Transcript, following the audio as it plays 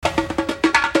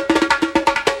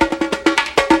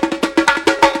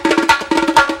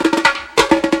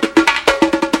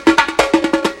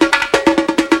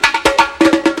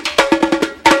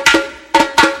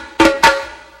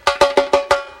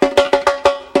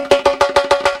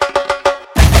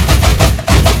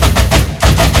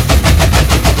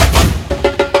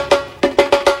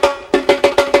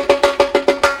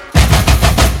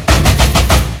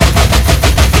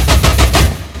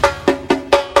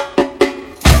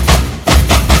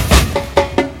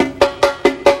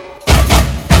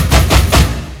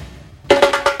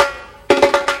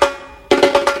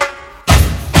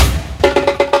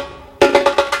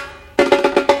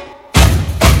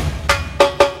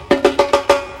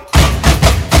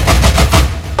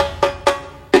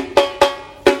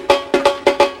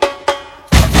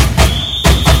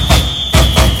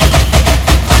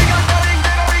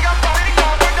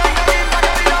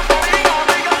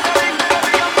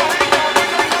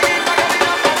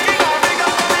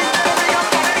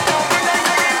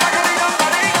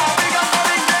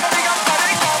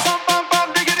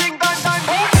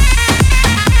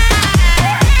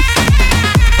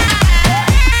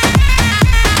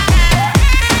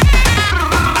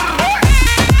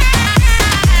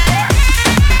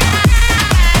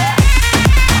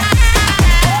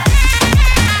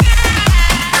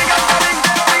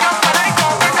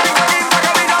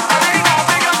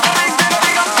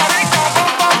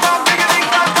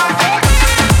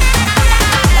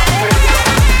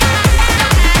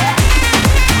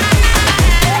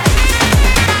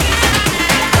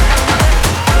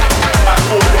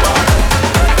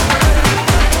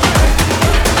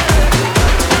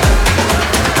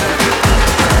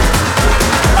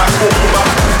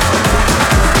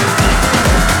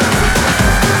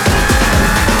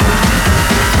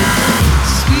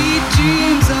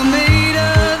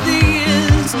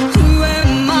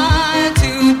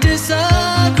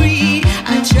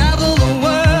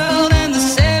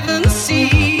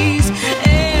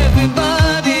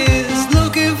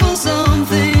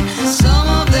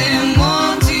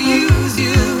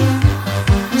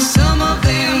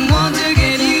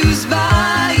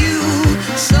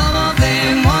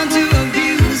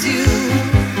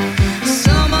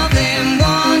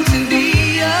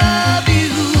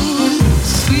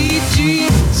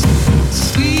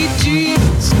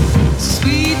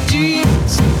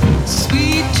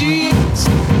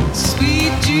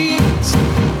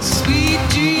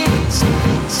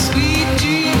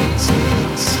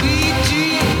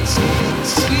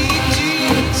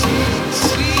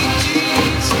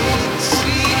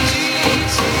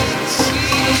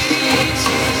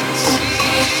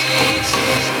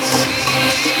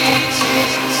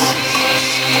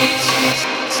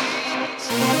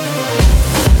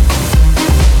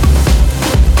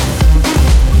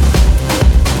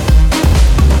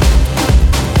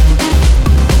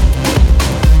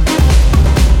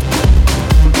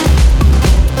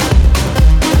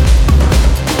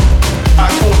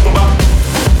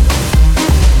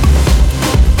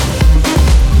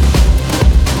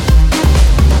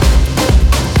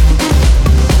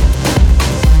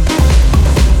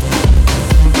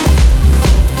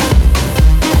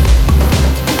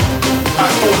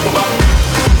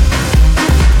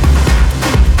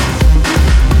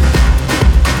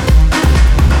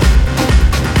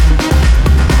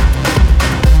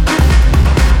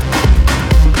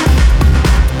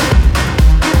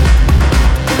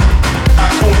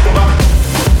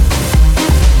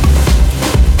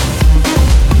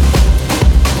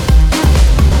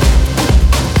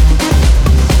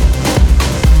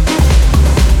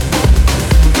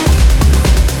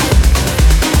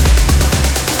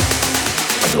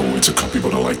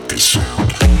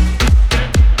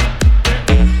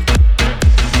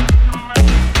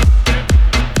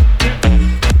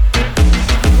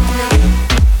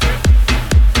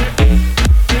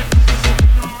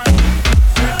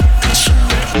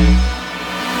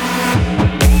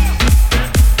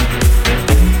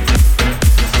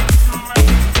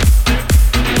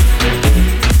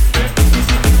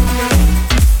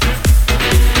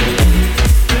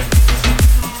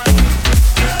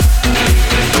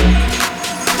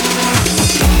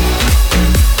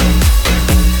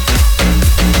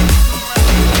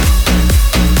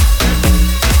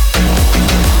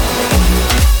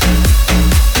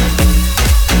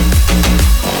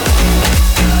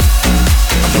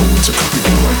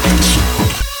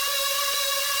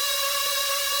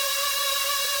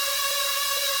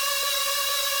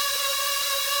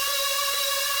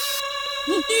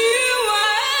You are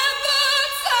at the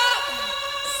top.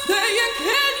 Say you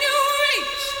can you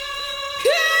reach?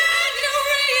 Can you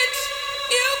reach?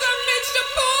 You can reach to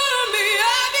pull me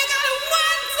up. You gotta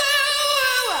want to.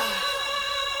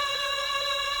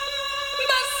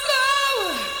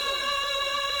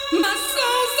 My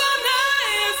soul's on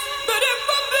ice, but if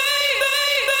I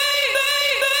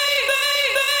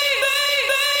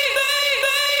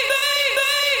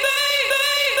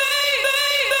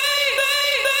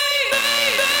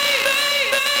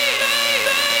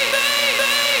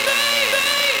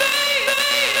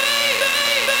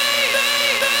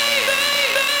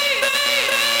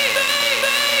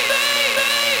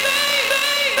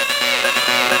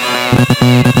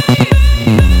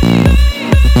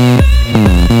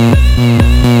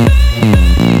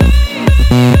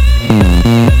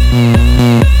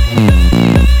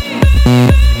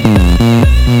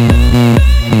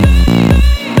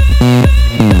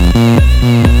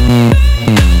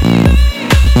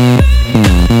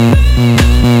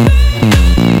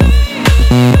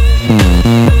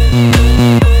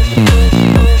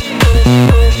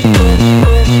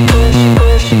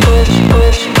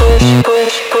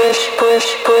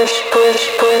push,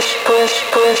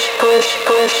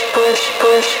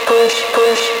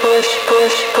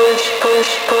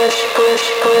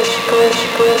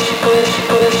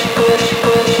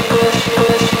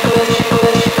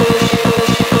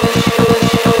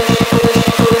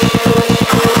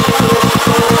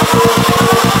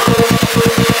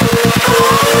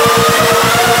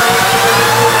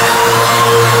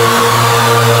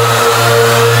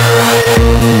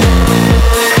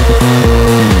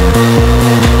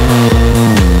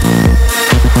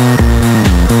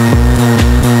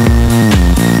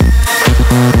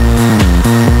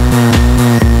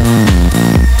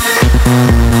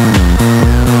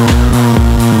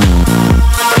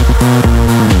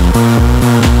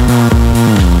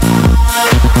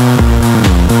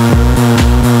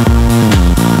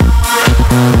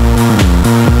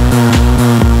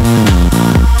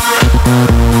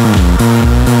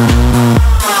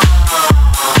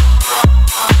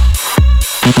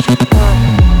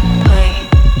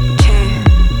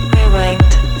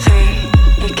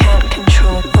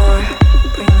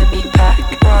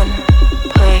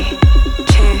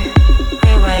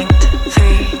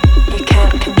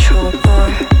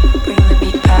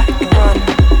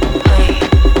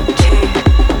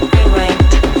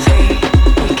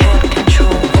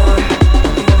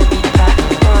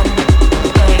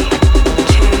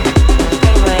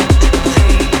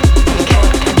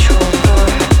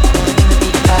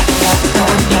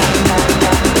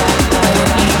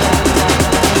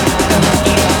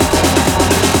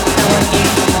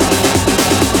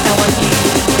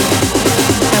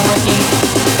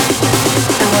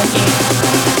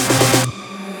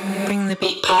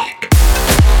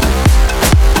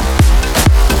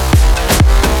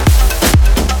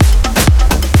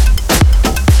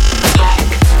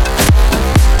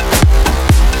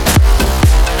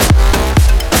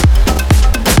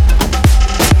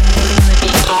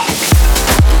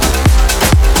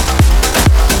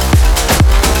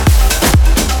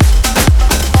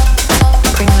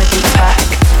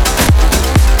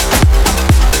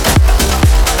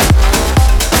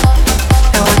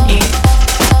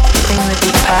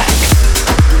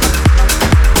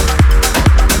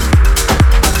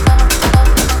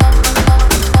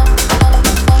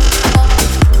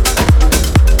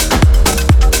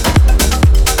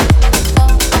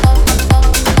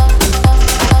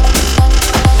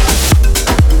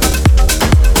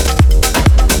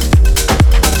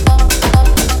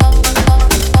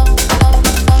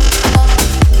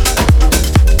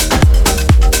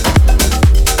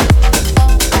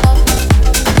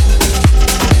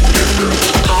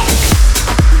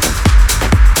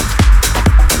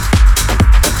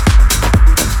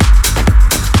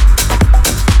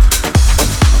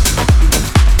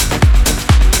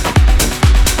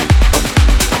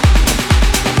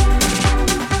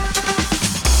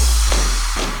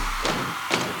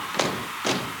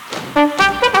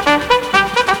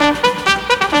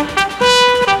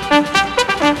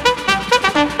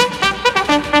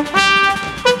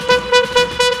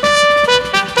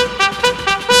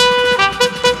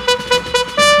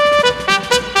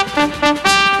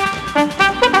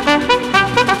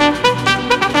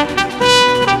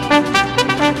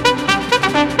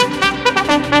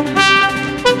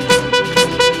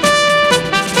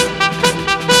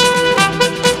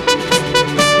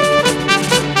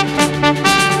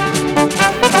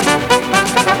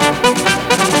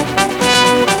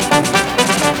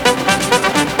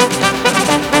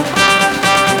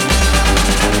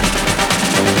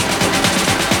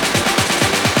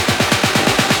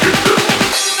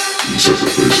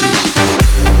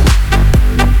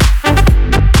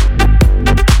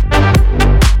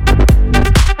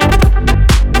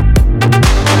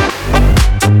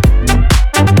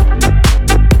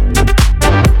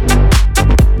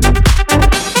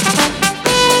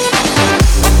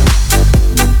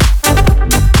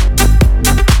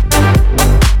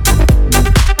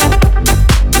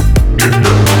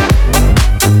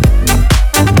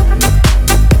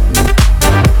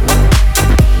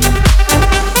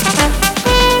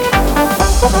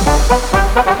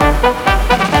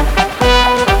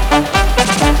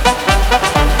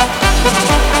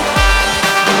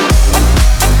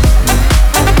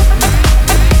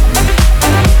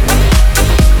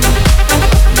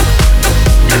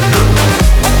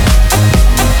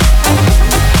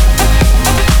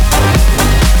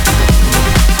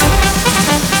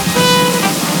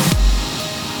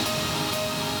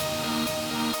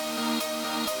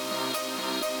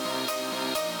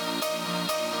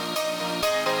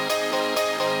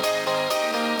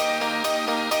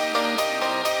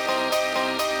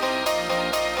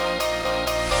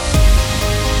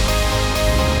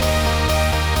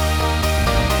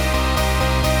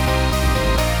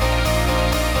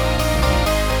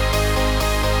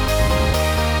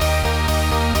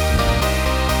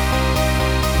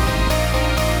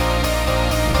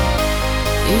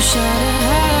 You shout it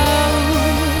out,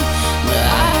 but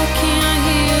I can't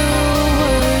hear a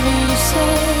word you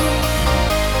say.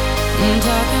 I'm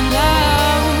talking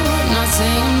loud, not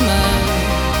saying much.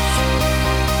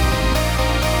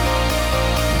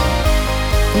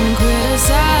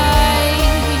 Criticize,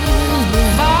 but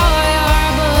how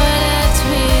you're but at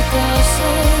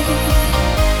ricochet.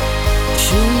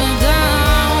 Shoot me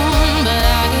down, but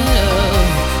I get up.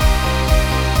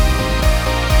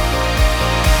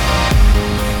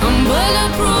 I'm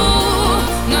bulletproof,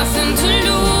 nothing to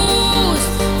lose.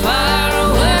 Far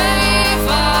away,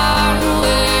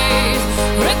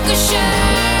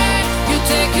 ricochet. You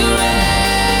take your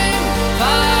aim,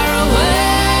 far away.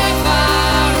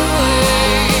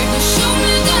 Shoot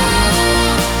me down,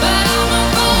 but I'm a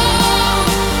fool.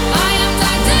 I am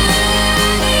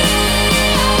titanium.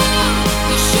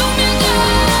 You shoot me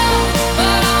down,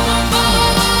 but I'm a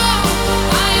fool.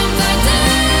 I am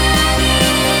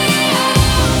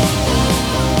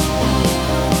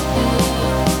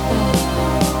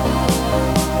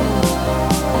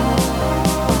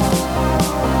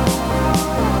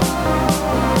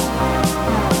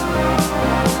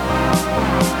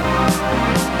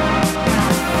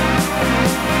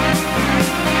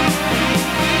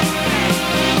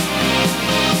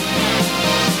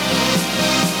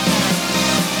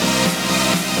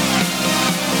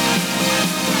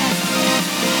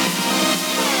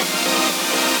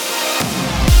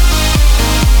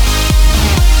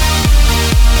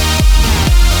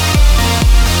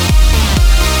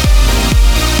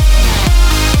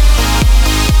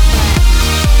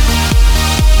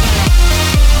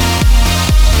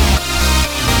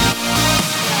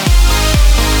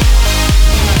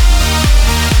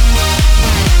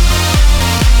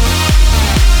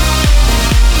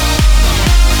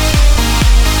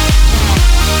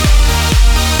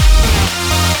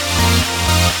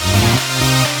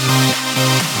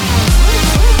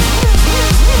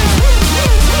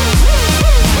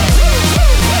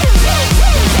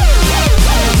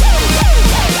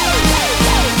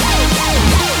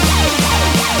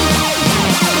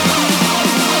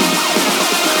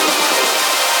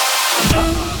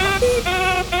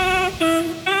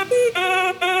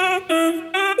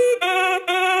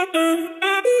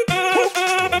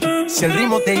Si el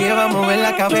ritmo te lleva a mover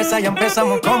la cabeza, ya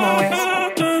empezamos como es.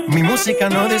 Mi música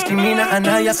no discrimina a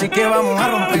nadie, así que vamos a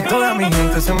romper. Y toda mi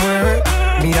gente se mueve.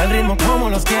 Mira el ritmo como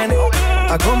los tiene.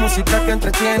 Hago música que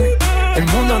entretiene. El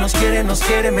mundo nos quiere,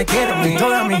 me quiere. Y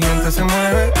toda mi gente se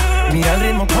mueve. Mira el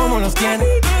ritmo como los tiene.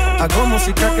 Hago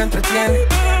música que entretiene.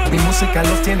 Mi música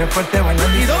los tiene fuerte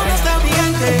bailando. ¿Y dónde está mi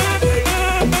gente?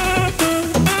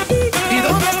 ¿Y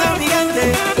dónde está mi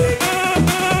gente?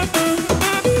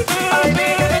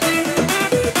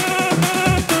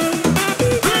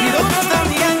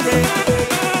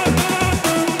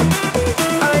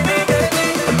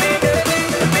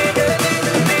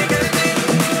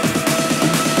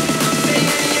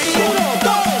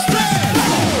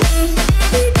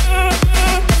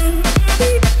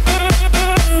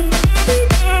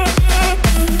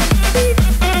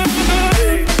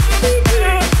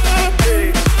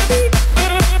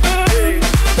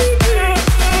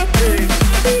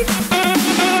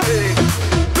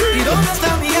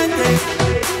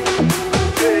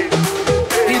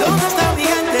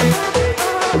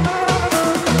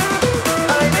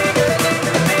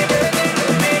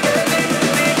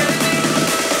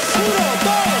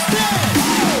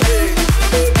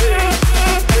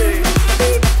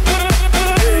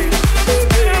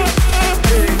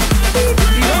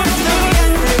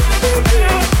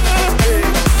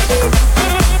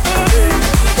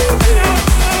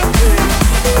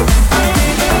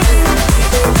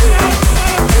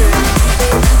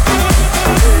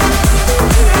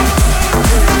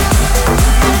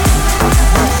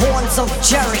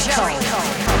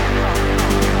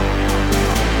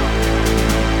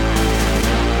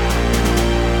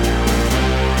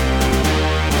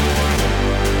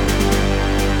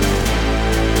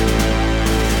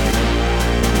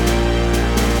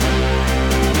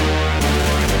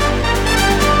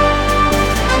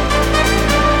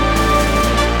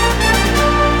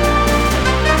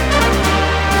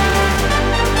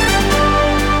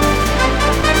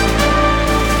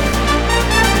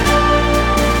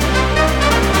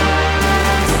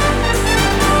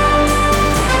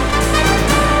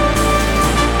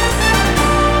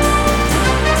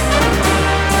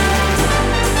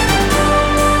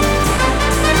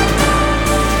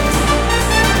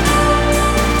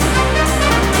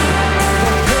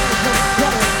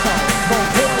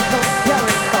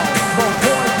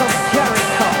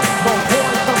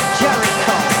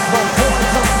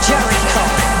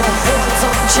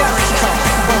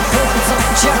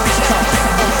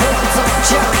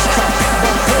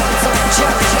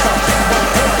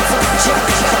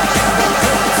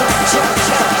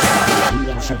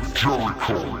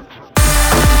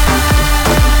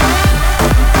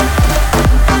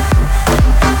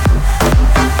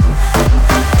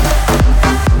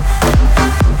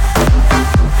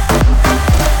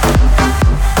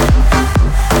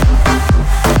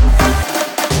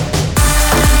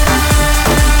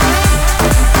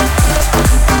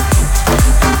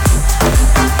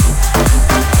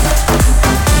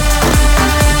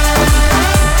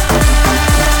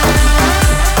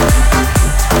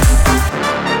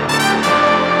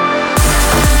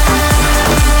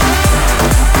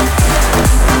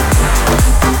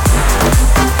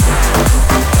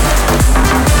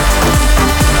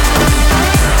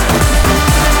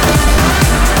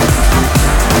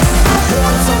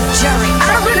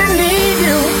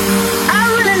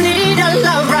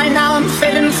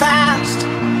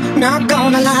 not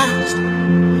gonna last.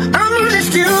 I'm really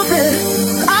stupid.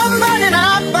 I'm burning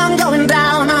up, I'm going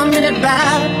down, I'm in it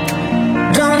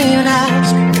bad. Don't even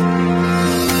ask.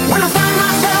 When I find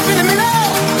myself in the middle,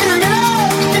 in the middle,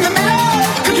 in the middle,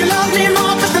 could you love me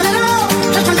more, just a little,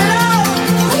 just a little?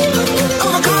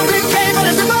 Overcomplicate, but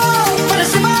it's simple, but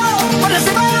it's simple, but it's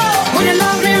simple. Would you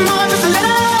love me more, just a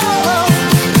little?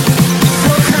 So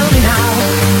tell me now,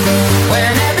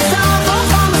 when every star falls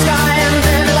from the sky and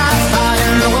every last star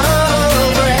in the world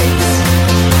breaks.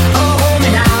 Oh, hold me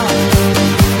now,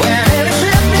 when every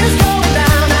ship is going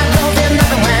down, I don't feel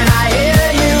nothing when I hear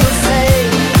you say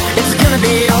it's gonna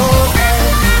be okay.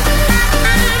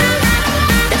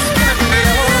 It's gonna be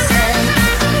okay.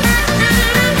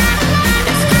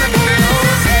 It's gonna be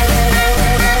okay.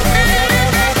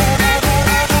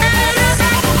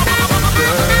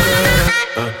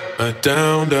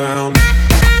 Down, down.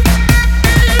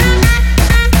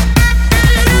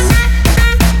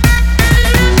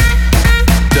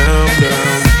 Down,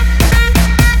 down.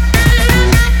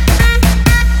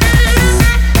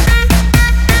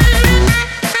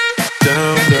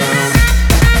 Down, down.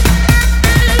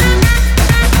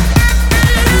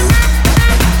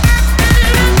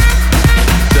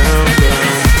 Down,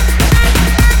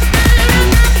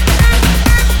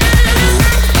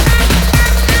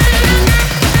 down.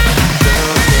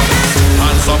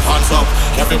 Hands up,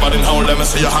 everybody in home, let me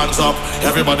see your hands up.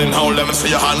 Everybody in home, let me see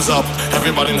your hands up.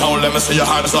 Everybody in home, let me see your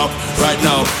hands up. Right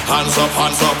now, hands up,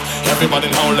 hands up. Everybody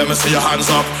in home, let me see your hands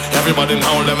up. Everybody in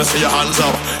home, let me see your hands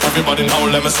up. Everybody in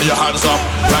home, let me see your hands up.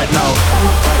 Right now,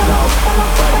 right now,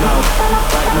 right now,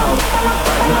 right now, right now,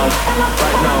 right now,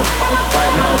 right now,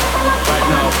 right now, right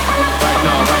now,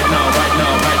 right now, right now, right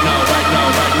now, right now, right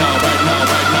now, right now, right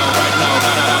now, right now.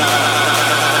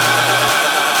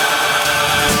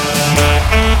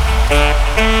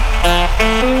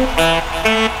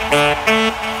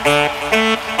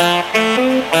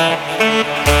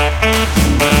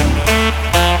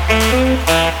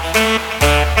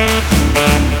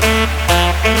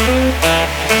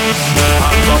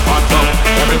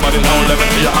 Everybody now, let me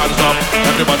see your hands up.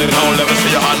 Everybody now, let me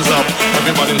see your hands up.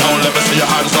 Everybody now, let me see your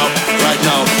hands up. Right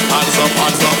now, hands up,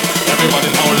 hands up. Everybody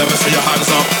now, let me see your hands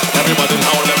up. Everybody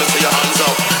now, let me see your hands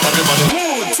up. Everybody.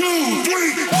 1, 2,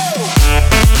 3, 4.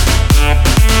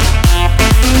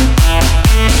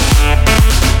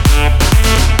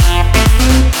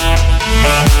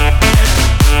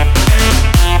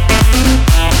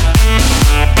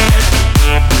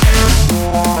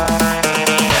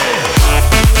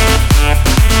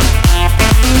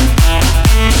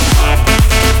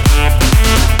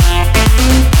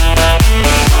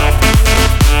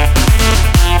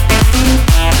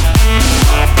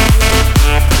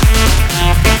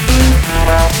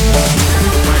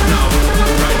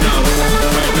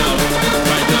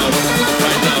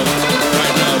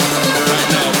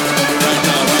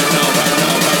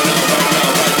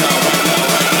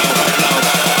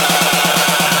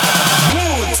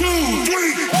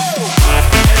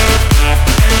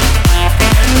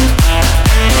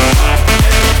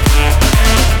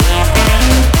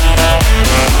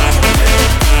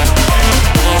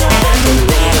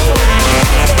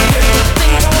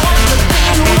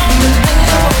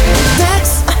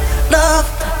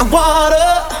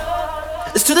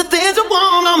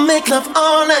 Make love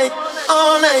all night,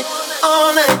 all night,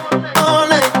 all night, all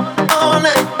night, all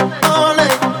night, all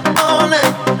night, all night,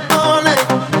 all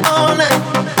night, all night, all night,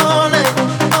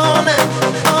 all night,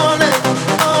 all night,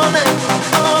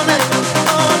 all night, all night,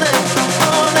 all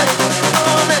night,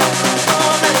 all night, all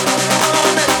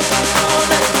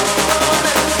night,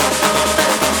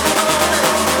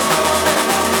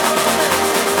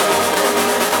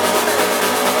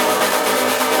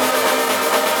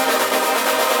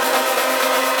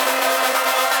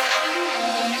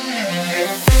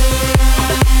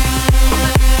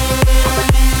 night,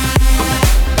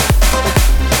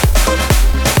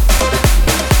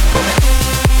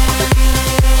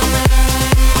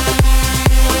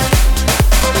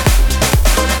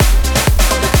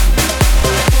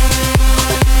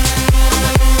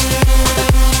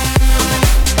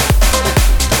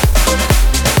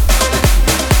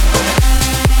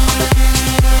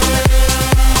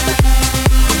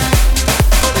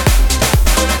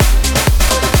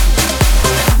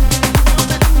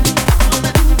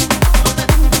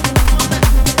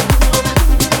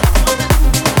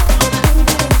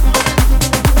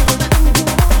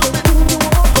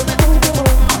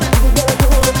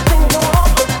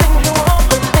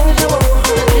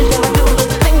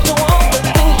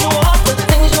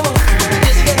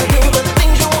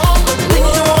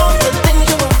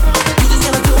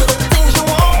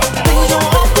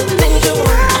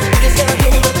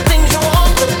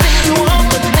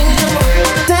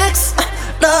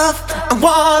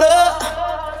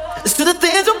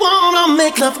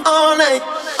 make love all night,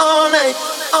 all night,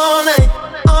 all night,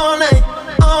 all night,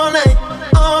 all night,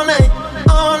 all night,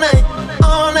 all night,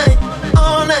 all night,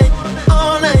 all night,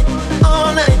 all night,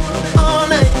 all night, all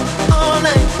night, all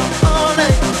night, all night,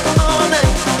 all night, all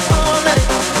night, all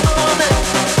night, all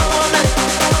night, all night.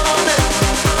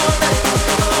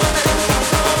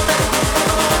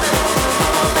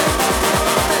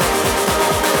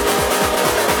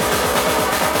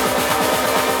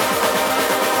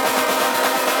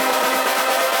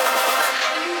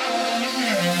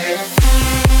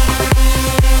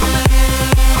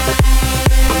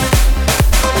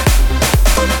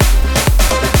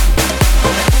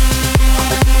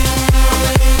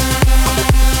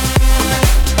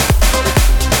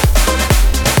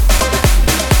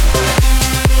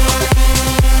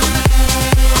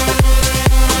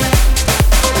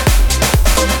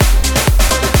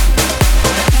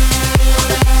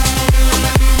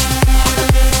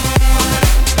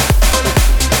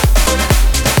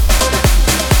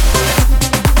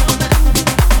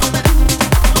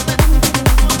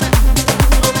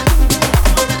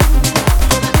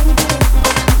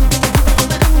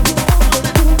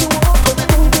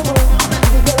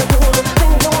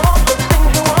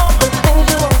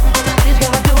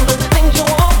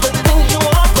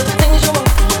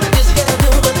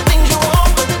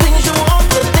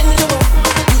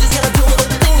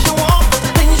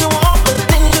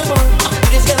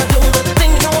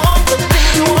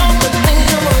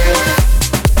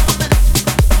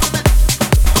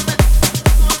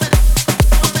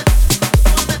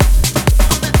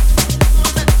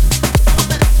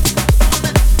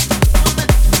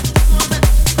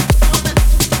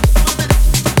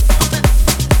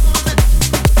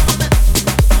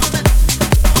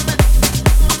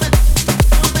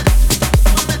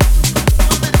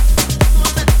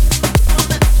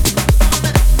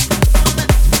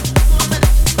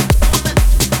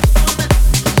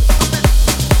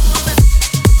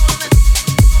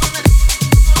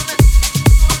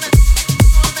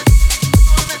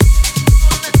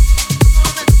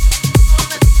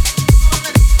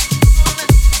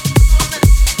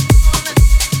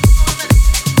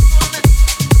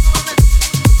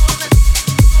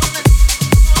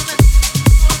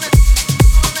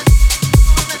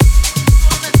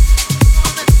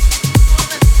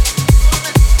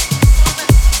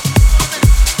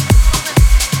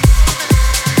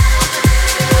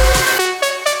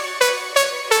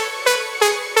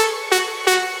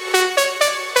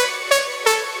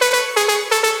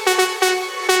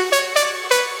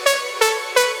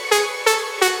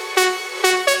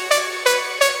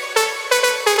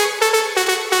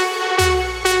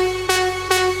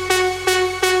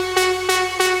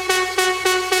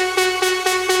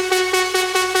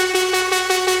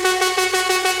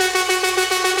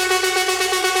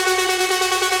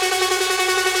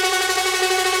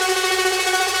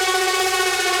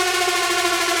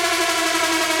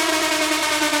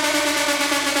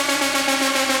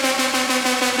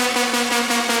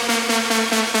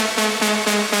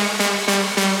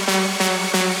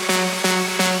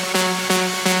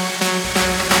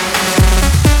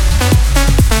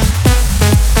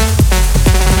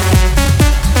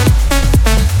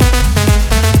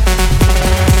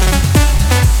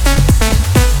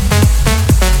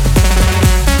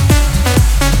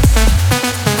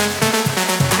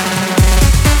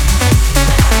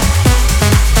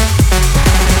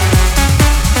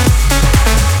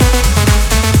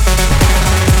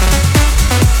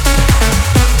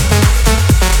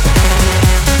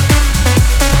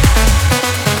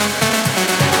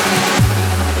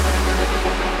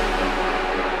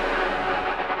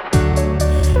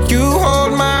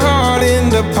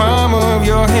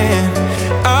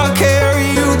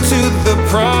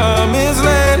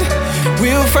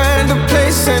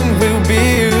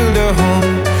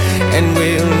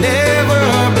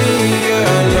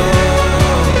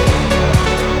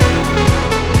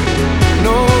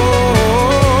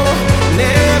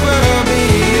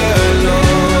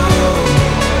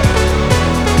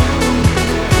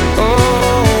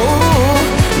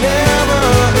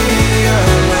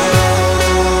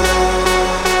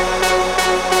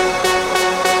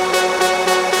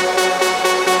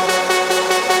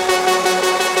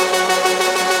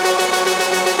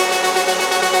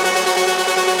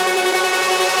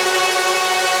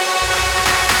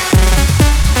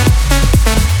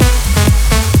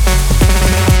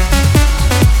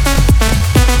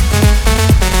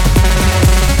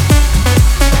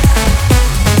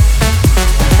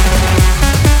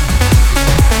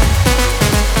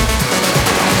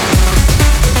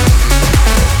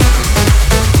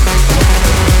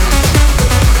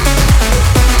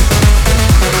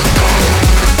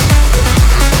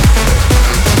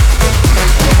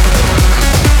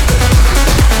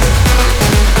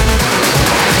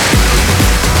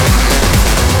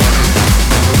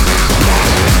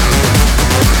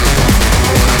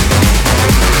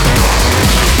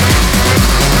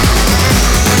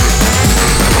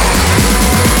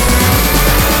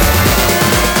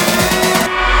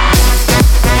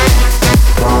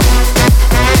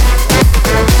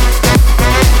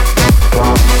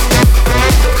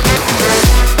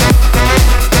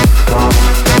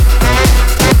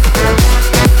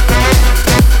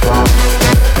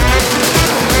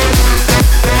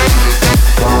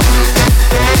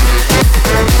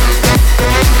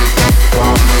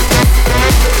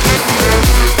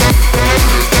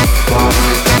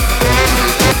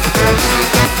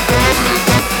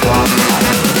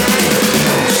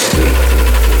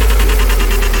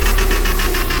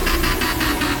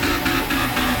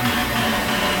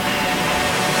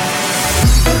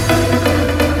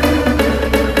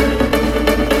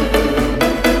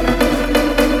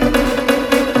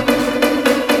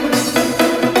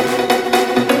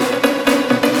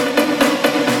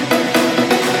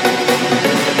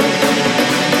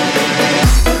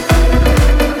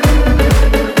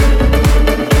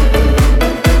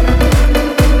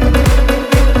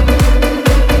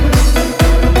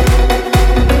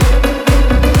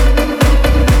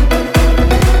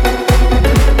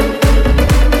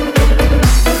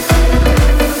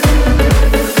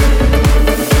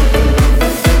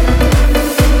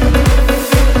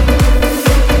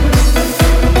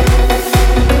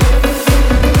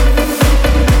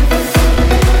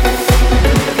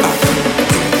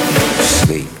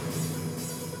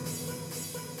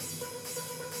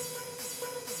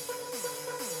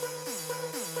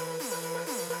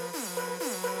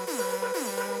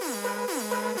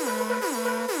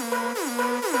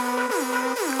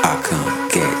 I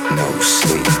can't get no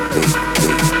sleep.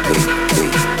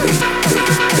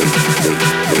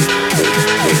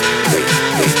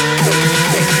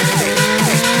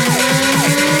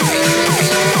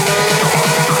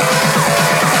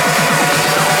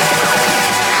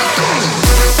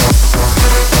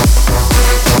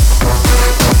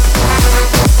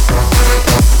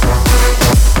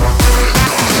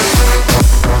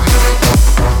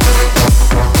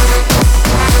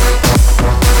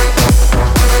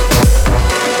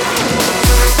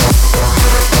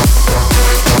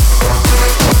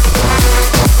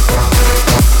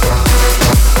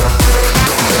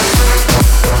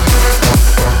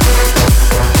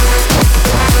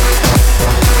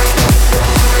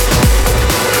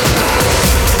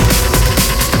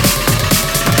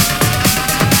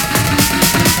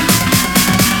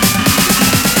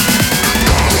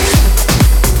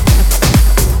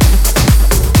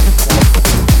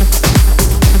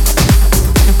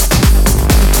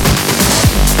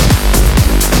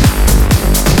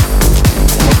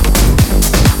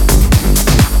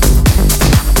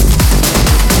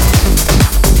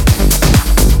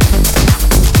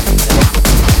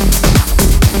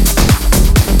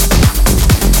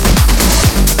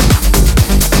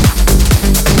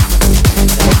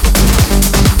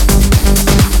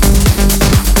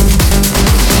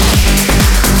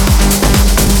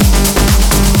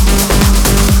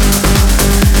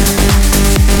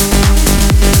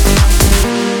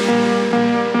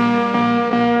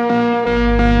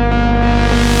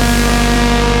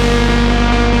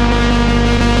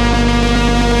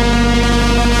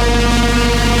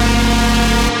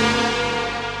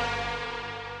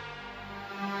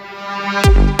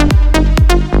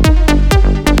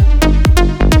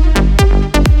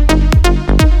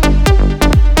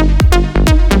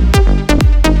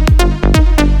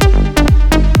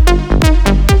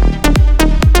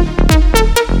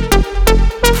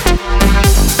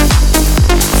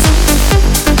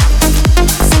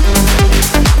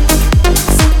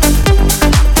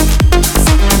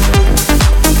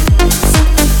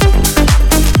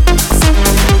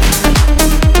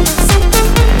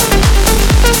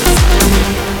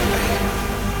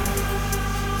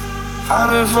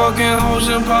 Fucking hoes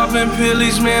and popping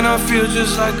pillies, man, I feel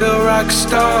just like a rock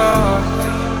star.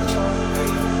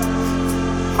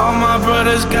 All my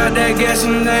brothers got that gas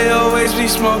and they always be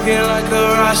smoking like a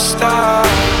rock star.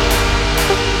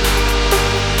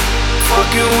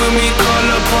 Fucking with me, call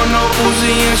up on no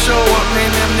Uzi and show up,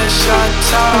 man, them the shot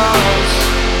toss.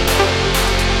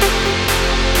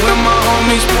 When my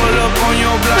homies pull up on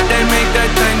your block, they make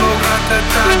that thing go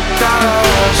grata-ta-ta.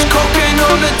 Cocaine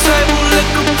on the table,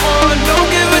 liquor porn, don't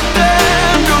give a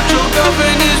damn. Don't your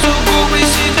girlfriend is a groupie,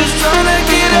 she just tryna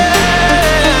get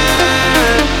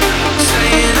in.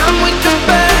 Saying I'm with the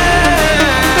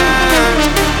band.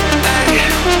 Ay,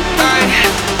 ay.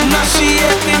 Now she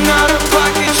acting out of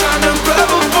pocket, tryna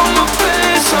grab up on my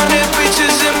pants. 100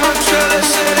 bitches in my trailer,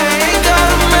 say they ain't got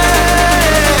a man.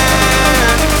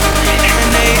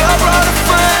 I brought a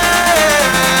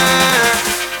friend,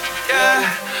 yeah,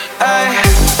 ay.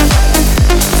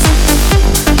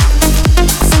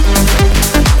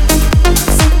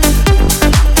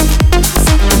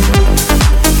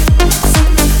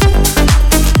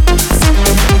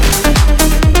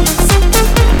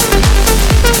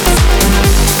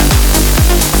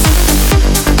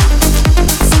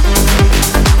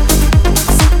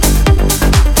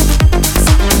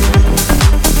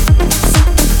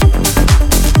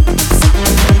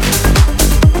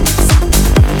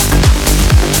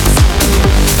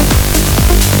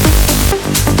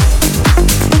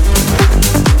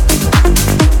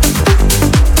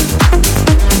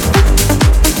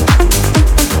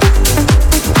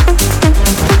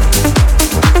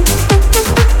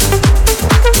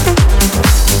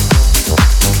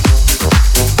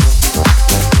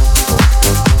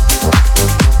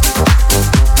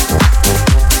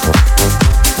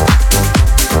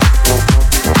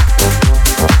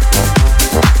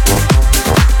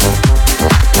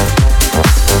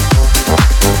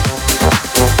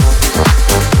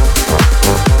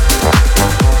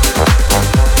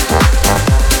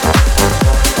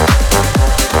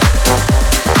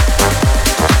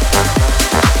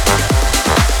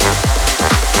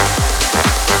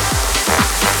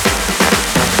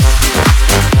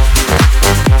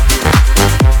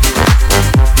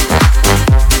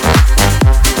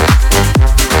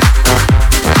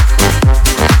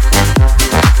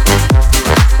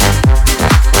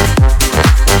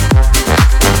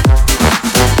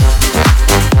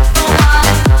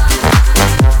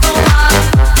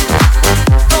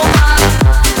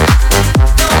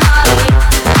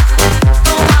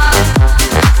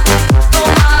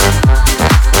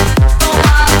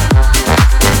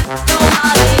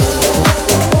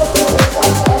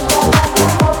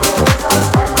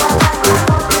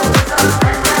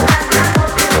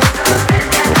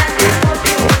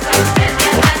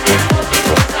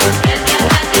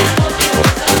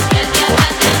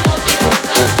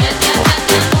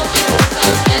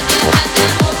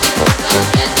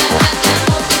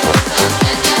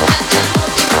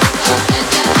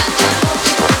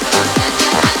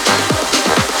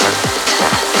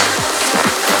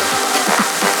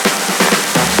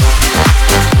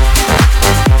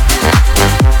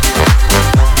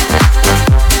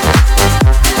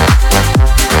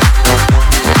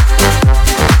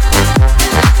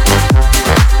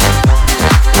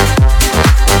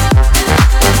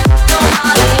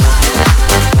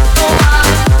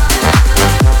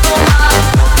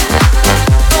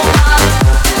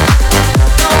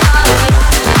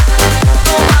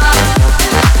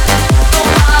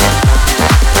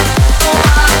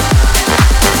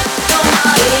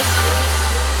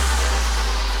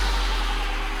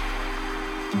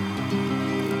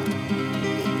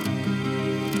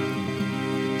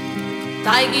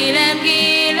 Tai gilem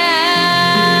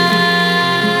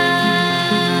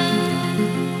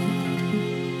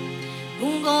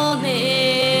ungone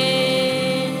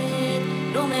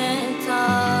lumenta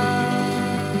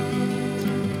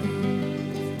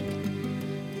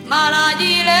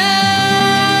maragile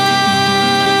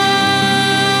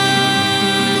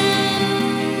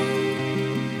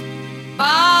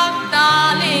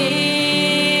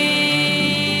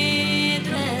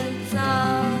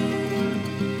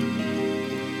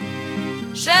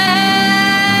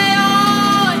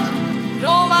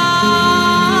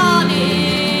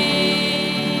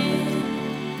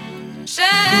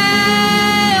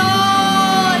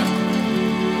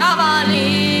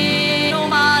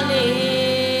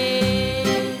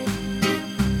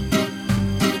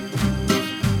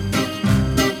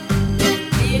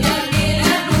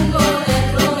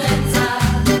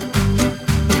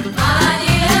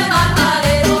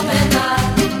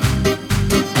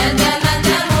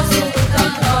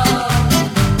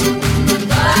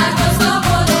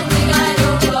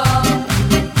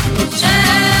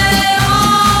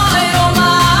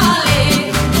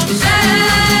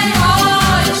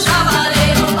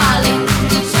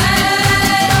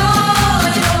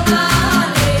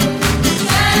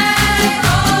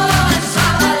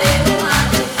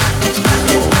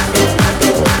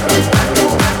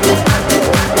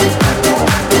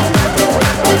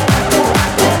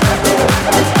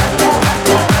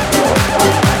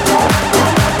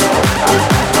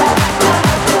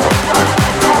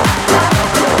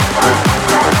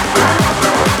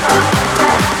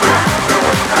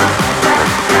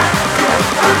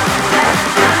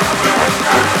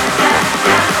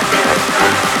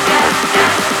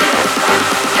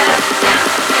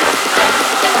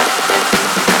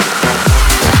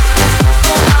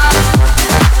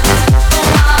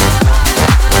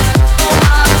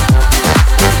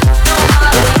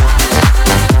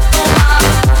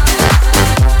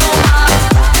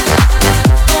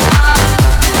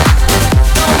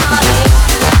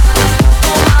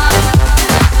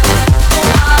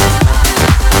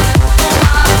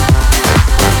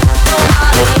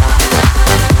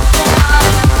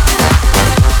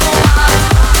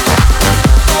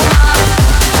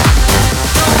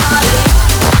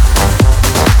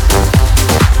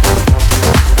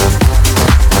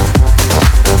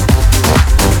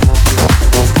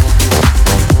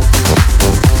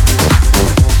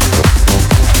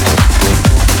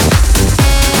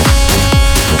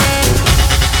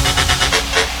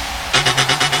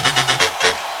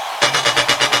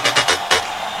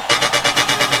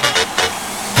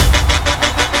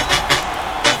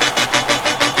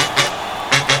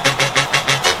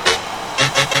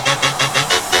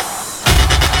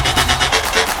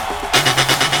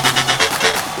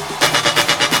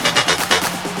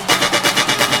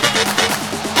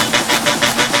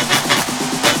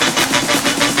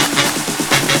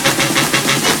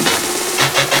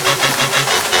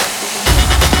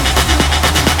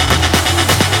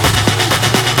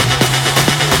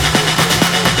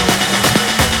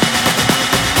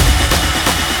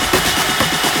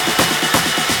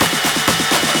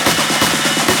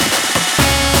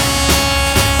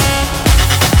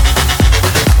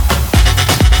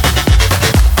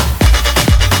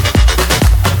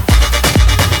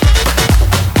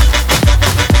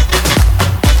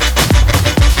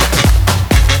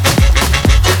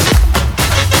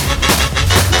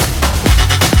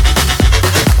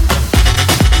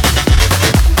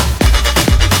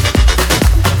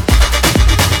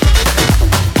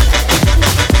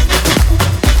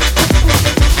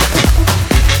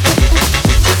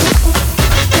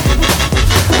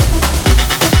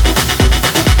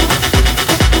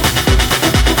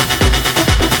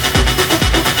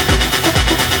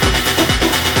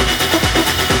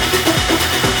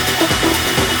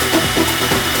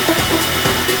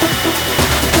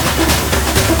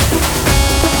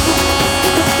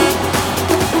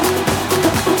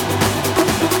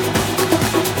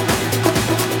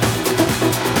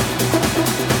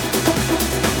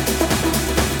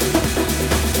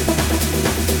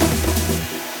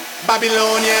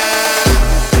Babilonia.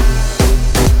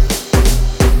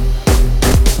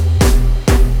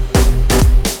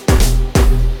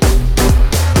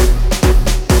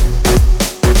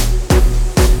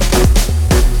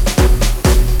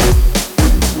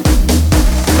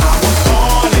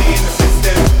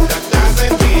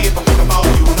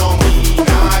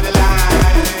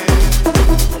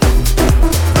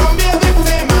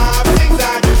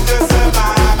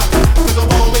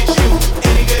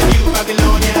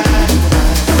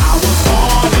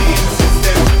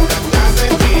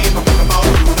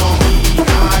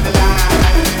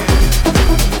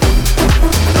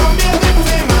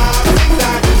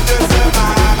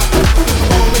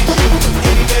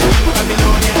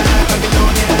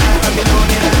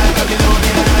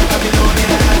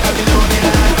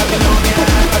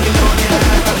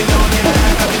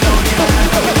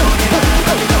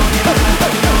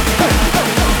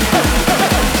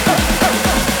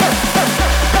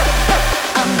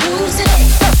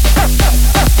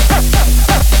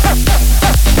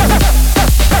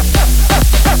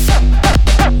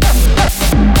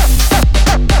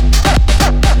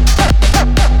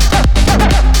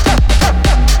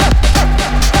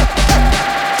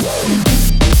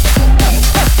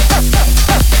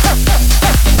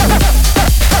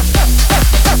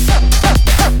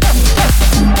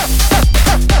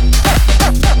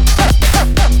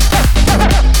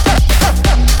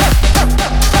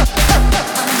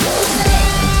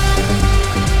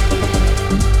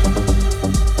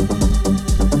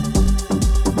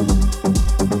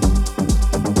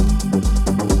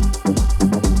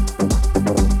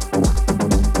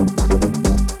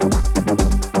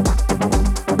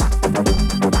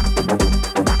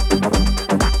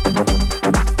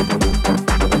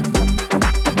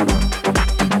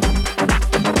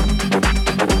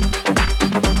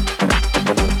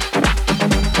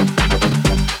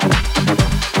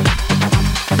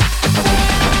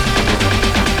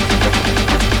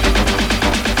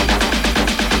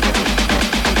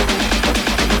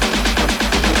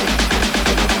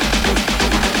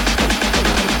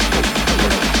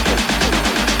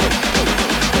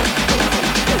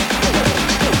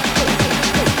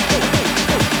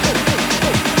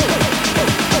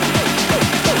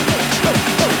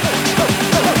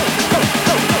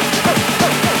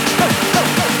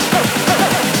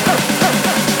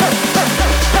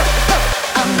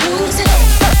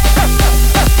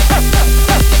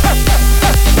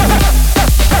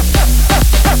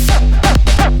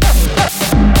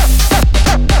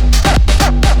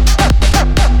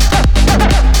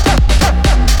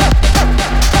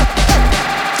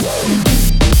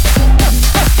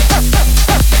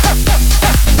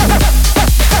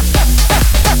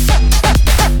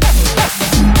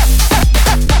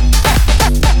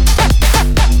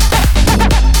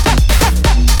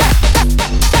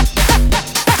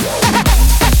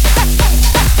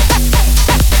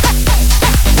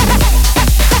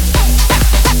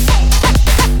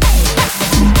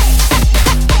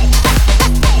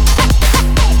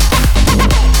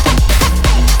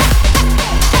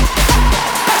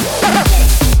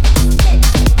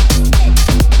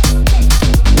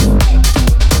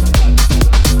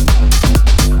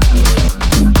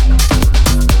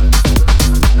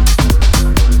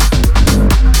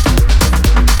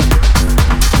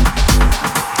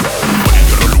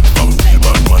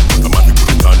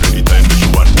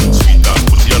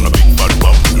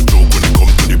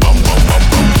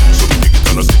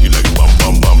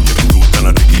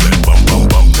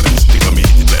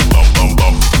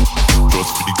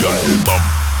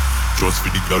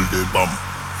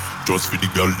 Just for the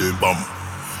girl them bam.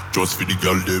 Just for the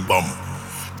girl them bam.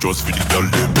 Just for the girl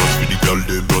them, just for the girl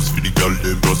them, just for the girl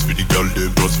them, just for the girl them,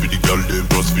 just for the girl them,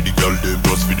 just for the girl them,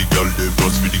 just for the girl them,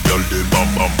 just for the girl them, bam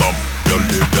bam bam. Girl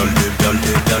them, girl them, girl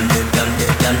them, girl them, girl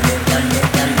them, girl them, girl them,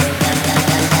 girl them.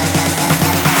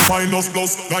 Minus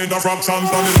plus kind of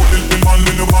fractions and the model in man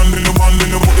in the man in the man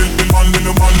in the model in man in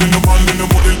the man in the man in the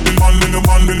model in man in the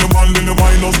man in the man in the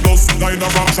minus plus kind of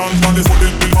fractions and the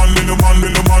model in man in the man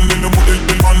in the man in the model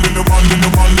in man in the man in the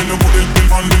man in the model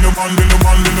in man in the man in the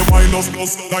man in the minus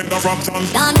plus kind of fractions.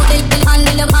 Dan model in man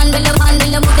in the man in the man in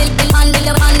the model in man in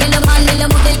the man in the man in the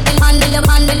model in man in the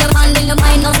man in the man in the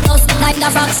minus plus kind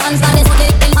of fractions and the model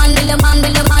in man in the man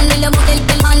in the man in the model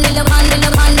in man in the man in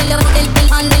the man in the model in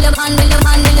man in the man in the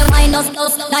man in the minus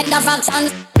plus like the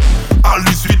fractions. All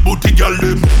the sweet booty girl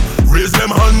them, raise them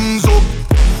hands up.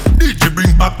 DJ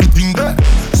bring back the thing there,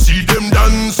 see them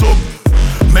dance up,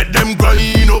 make them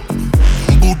grind up,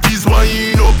 booties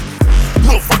wind up.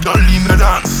 No for girl in the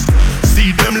dance,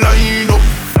 see them line up,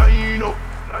 line up,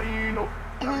 line up.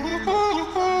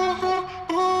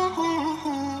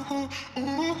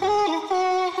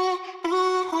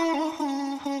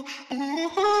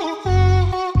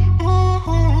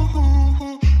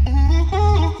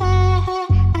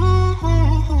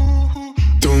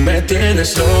 Me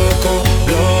tienes loco,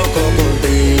 loco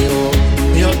contigo.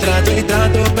 Yo trato y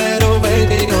trato, pero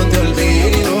baby no te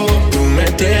olvido. Tú me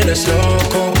tienes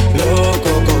loco,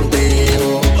 loco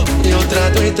contigo. Yo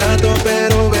trato y trato,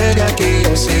 pero baby aquí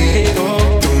yo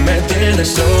sigo. Tú me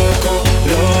tienes loco,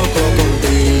 loco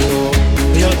contigo.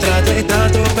 Yo trato y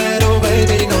trato, pero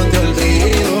baby no te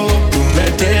olvido. Tú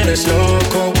me tienes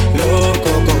loco,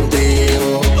 loco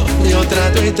contigo. Yo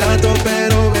trato y trato,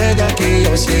 pero baby aquí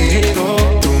yo sigo.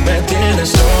 Me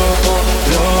tienes loco,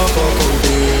 loco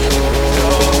contigo,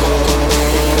 loco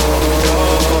contigo,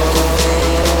 loco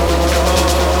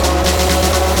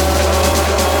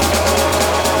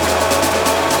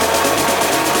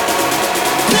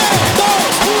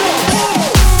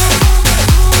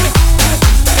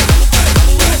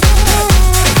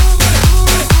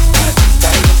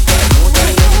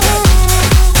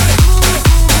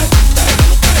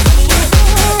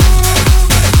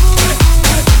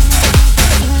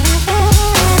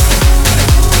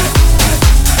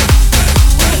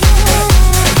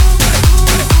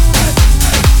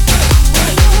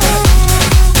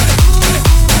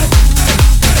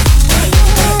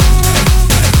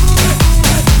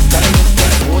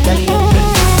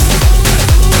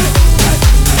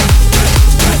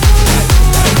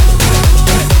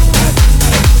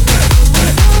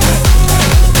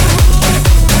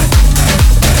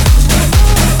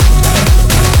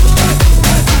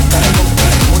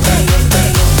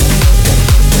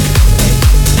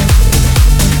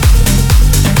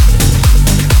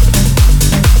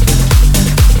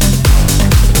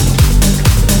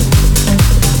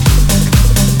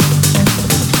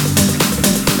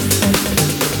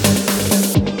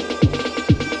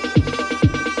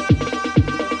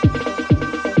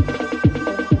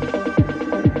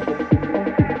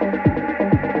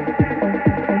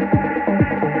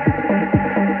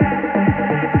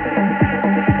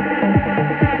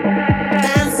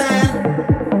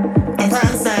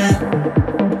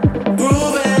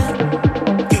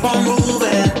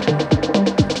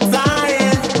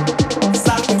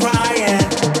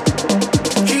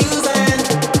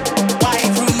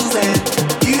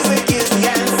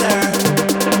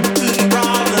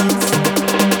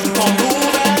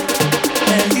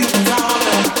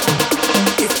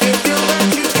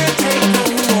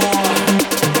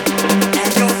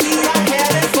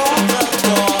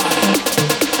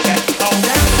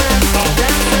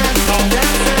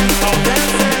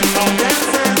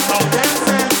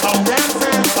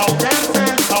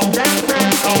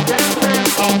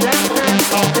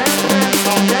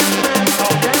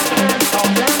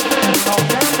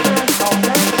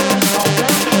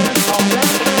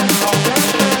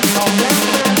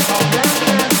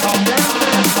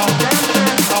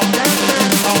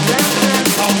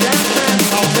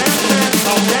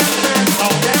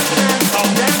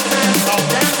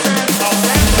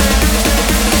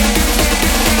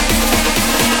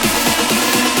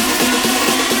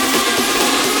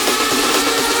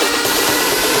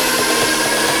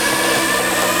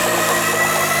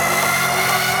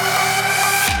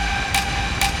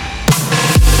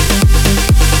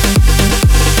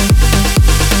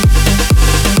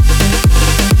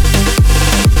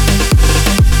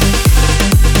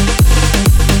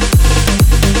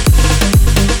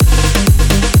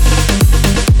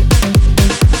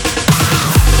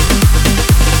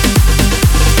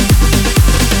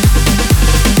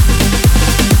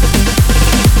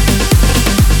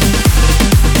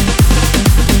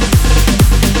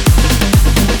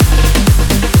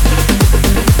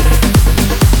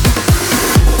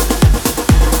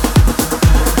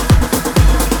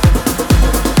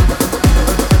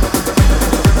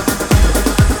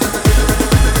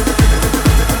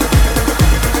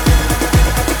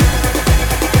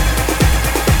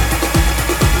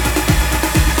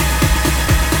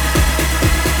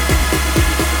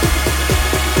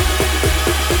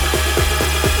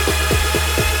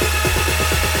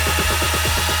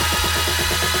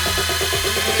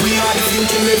me hard if you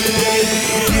can live today.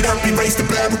 Get up, erase the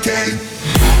barricade.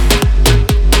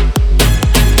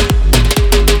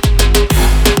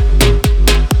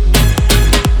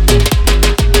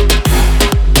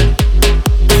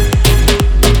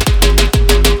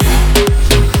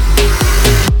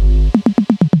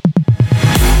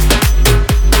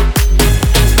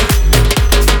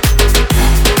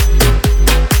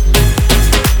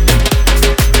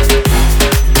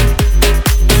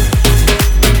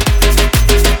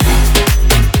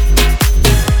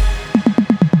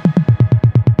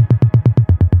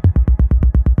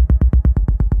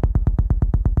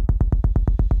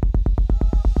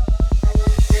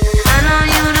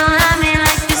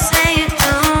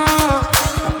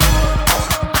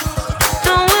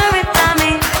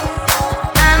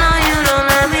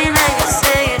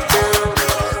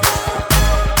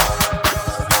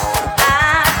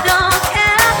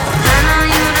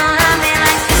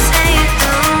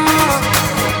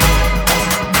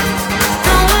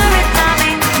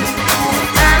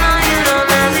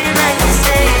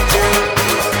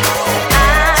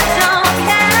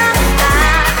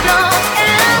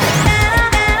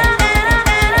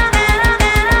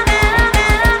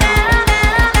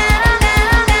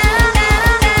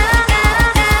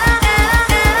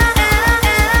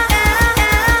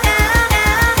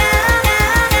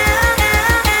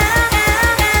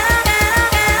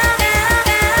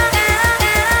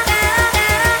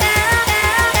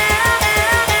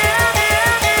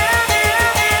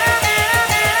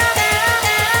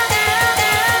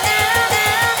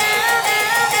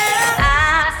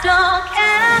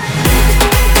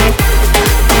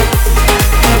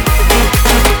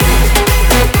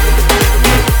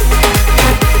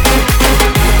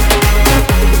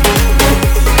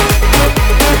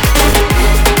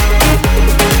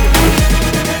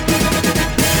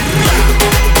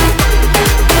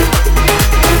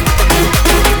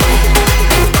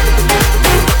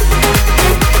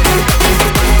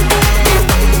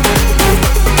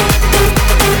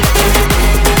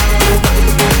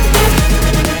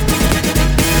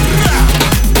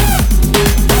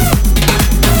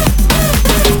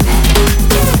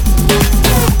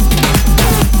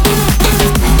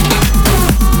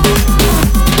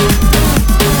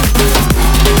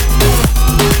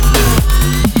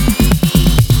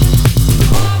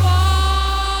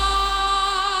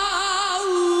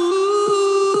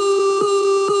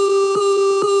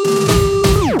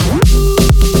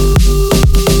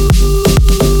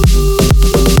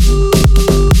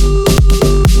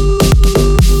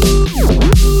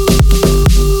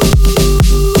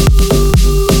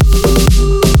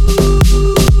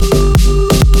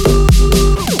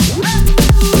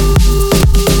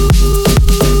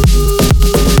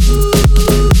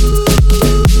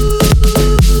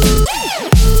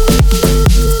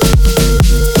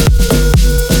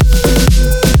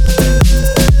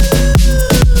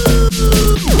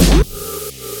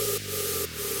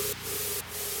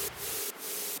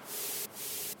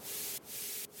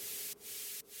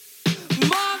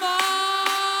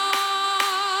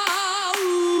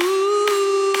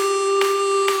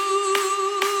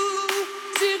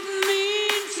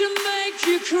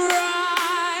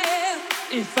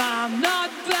 If I'm not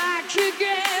back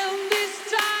again this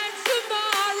time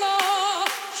tomorrow,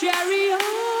 carry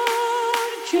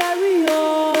on, carry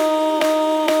on.